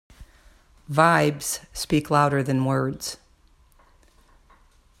Vibes speak louder than words.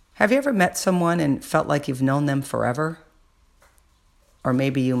 Have you ever met someone and felt like you've known them forever? Or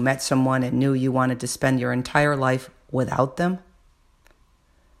maybe you met someone and knew you wanted to spend your entire life without them?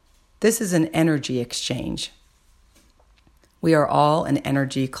 This is an energy exchange. We are all an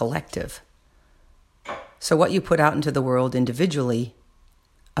energy collective. So what you put out into the world individually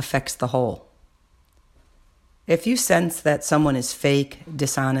affects the whole. If you sense that someone is fake,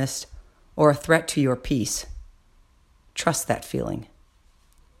 dishonest, or a threat to your peace, trust that feeling.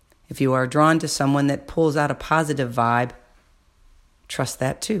 If you are drawn to someone that pulls out a positive vibe, trust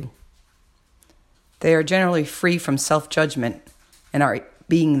that too. They are generally free from self-judgment and are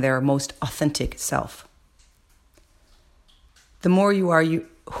being their most authentic self. The more you are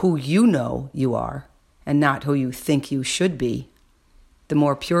who you know you are and not who you think you should be, the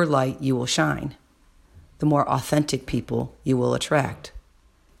more pure light you will shine, the more authentic people you will attract,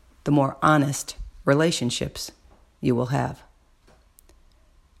 the more honest relationships you will have.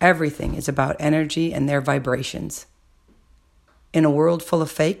 Everything is about energy and their vibrations. In a world full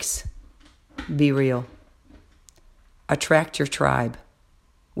of fakes, be real. Attract your tribe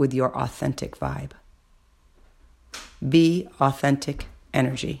with your authentic vibe. Be authentic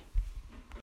energy.